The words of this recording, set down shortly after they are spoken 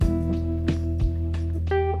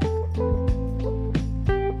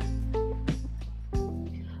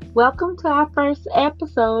Welcome to our first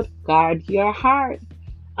episode, Guard Your Heart.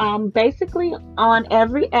 Basically, on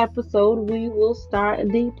every episode, we will start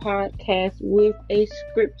the podcast with a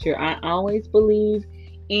scripture. I always believe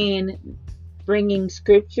in bringing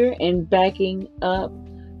scripture and backing up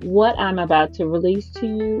what I'm about to release to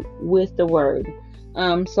you with the word.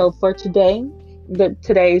 So for today,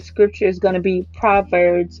 today's scripture is going to be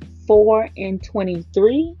Proverbs 4 and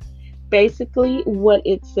 23. Basically, what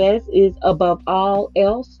it says is above all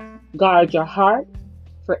else, guard your heart,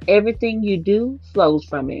 for everything you do flows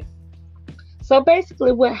from it. So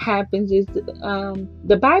basically, what happens is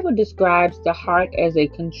the Bible describes the heart as a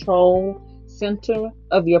control center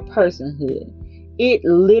of your personhood. It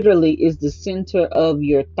literally is the center of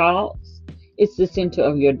your thoughts, it's the center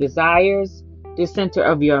of your desires, the center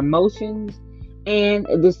of your emotions, and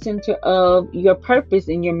the center of your purpose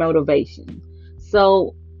and your motivation.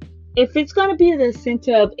 So if it's going to be the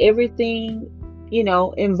center of everything,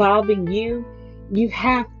 involving you, you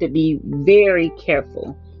have to be very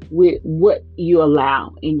careful with what you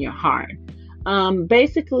allow in your heart.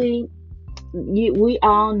 Basically, we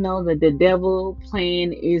all know that the devil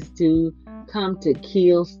plan is to come to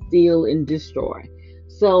kill, steal, and destroy.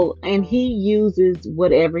 So, and he uses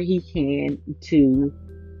whatever he can to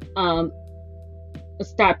um,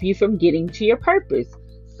 stop you from getting to your purpose.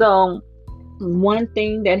 So, one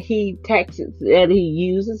thing that he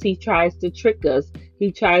uses, he tries to trick us.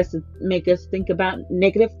 He tries to make us think about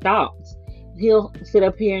negative thoughts. He'll sit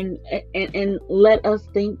up here and let us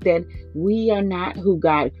think that we are not who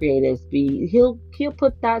God created us to be. He'll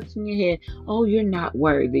put thoughts in your head. Oh, you're not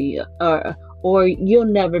worthy, or you'll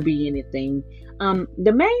never be anything.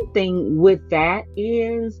 The main thing with that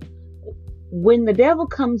is when the devil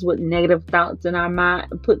comes with negative thoughts in our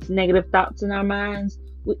mind, puts negative thoughts in our minds,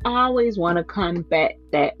 we always want to combat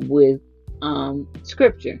that with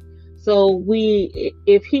scripture. So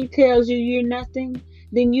if he tells you you're nothing,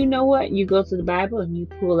 then you know what? You go to the Bible and you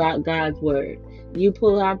pull out God's word. You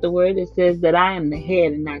pull out the word that says that I am the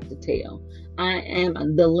head and not the tail. I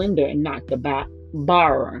am the lender and not the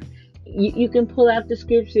borrower. You can pull out the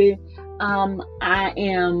scripture. I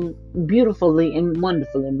am beautifully and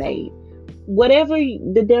wonderfully made. Whatever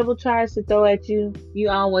the devil tries to throw at you, you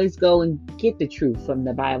always go and get the truth from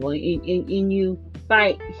the Bible, and you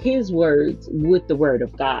fight his words with the word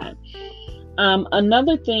of God.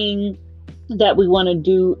 Another thing that we want to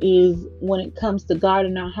do is when it comes to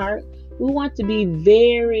guarding our heart, we want to be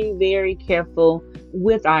very, very careful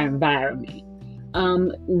with our environment.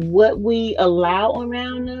 What we allow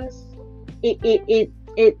around us,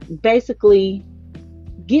 it basically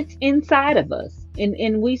gets inside of us,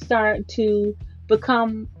 and we start to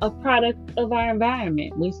become a product of our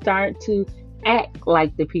environment. We start to act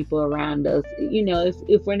like the people around us.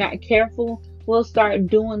 If we're not careful, we'll start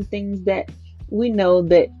doing things that we know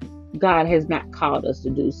that God has not called us to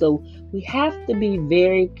do. So we have to be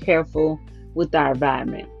very careful with our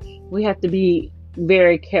environment. We have to be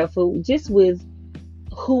very careful just with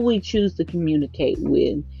who we choose to communicate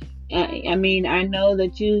with. I mean, I know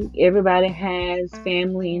that everybody has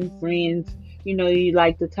family and friends, you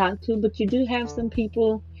like to talk to, but you do have some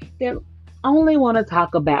people that only want to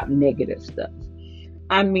talk about negative stuff.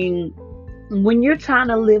 I mean, when you're trying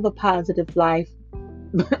to live a positive life,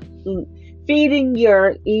 feeding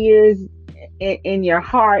your ears and your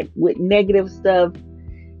heart with negative stuff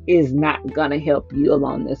is not going to help you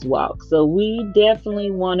along this walk. So we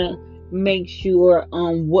definitely want to make sure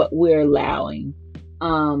on what we're allowing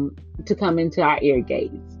to come into our ear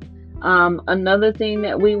gates. Another thing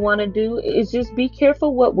that we want to do is just be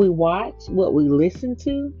careful what we watch, what we listen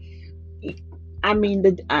to. I mean,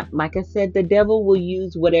 like I said, the devil will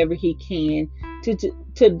use whatever he can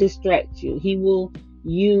to distract you. He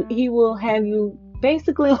will have you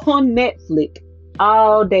basically on Netflix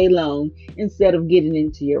all day long instead of getting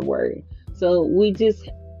into your word. So we just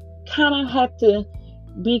kind of have to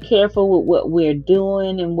be careful with what we're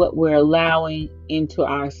doing and what we're allowing into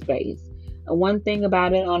our space. And one thing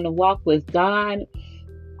about it, on the walk with God,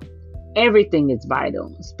 everything is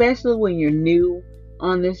vital, especially when you're new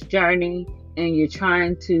on this journey and you're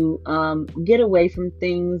trying to get away from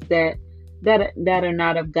things that are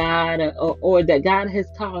not of God, or that God has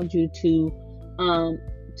called you to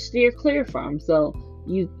steer clear from. So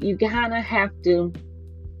you kind of have to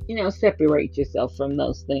separate yourself from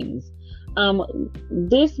those things.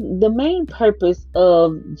 The main purpose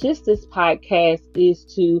of just this podcast is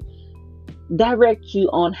to direct you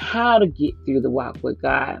on how to get through the walk with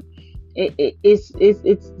God.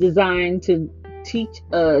 It's designed to teach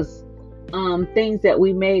us things that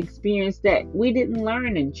we may experience that we didn't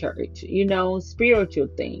learn in church, spiritual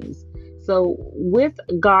things. So with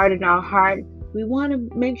guarding our heart, We want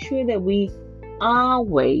to make sure that we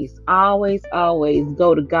always, always, always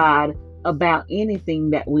go to God about anything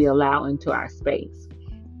that we allow into our space.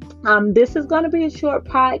 This is going to be a short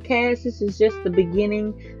podcast. This is just the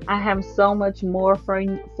beginning. I have so much more for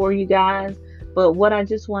you guys. But what I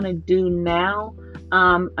just want to do now,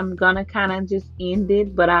 I'm going to kind of just end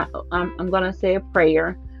it, but I'm going to say a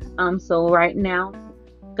prayer. So right now,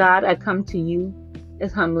 God, I come to you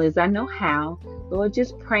as humbly as I know how. Lord,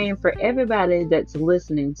 just praying for everybody that's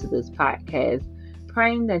listening to this podcast,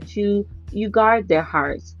 praying that you guard their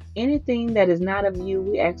hearts. Anything that is not of you,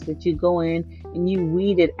 we ask that you go in and you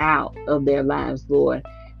weed it out of their lives, Lord.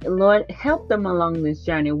 And Lord, help them along this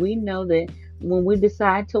journey. We know that when we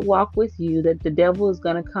decide to walk with you, that the devil is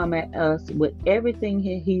going to come at us with everything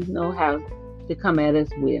he knows how to come at us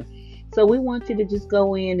with. So we want you to just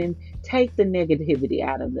go in and take the negativity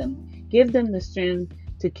out of them. Give them the strength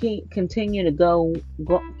to continue to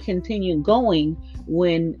continue going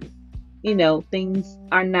when things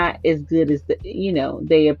are not as good as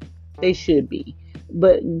they should be.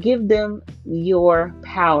 But give them your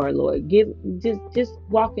power, Lord. Just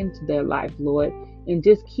walk into their life, Lord, and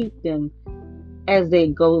just keep them as they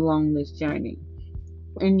go along this journey.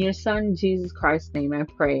 In your Son Jesus Christ's name, I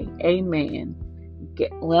pray. Amen.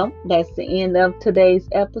 Well, that's the end of today's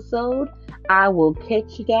episode. I will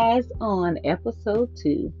catch you guys on episode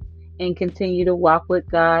 2 and continue to walk with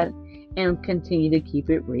God and continue to keep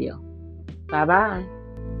it real. Bye-bye.